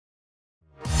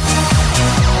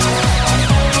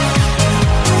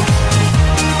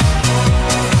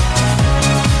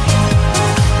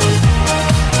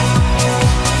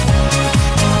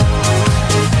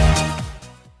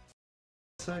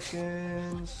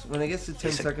seconds. When it gets to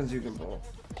 10 seconds, you can pull.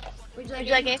 Would you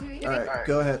like it? Alright,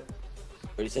 go ahead.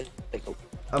 What do you say?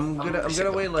 I'm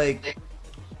gonna wait like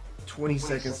 20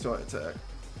 seconds to attack.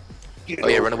 Oh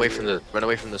yeah, run away from the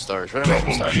stars. Run away from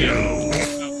the stars.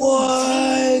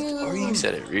 What?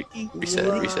 Reset it. Reset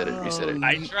it.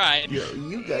 I tried. Yo,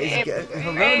 you guys get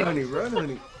run, honey, run,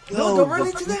 honey. No, don't run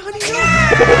into that, honey.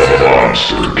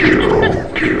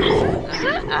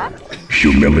 No.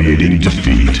 Humiliating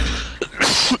defeat.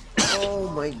 Oh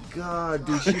my god,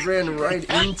 dude, she ran right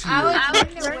into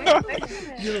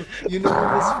it. You know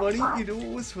what was funny? You know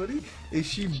what was funny? Is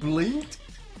she blinked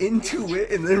into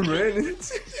it and then ran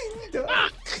into it and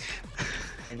died.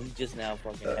 And he just now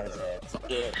fucking has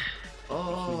that.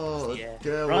 Oh, Yeah.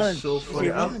 that Run. was so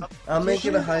funny. I'm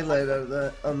making a highlight out of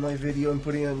that on my video and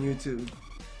putting it on YouTube.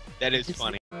 That is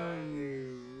funny.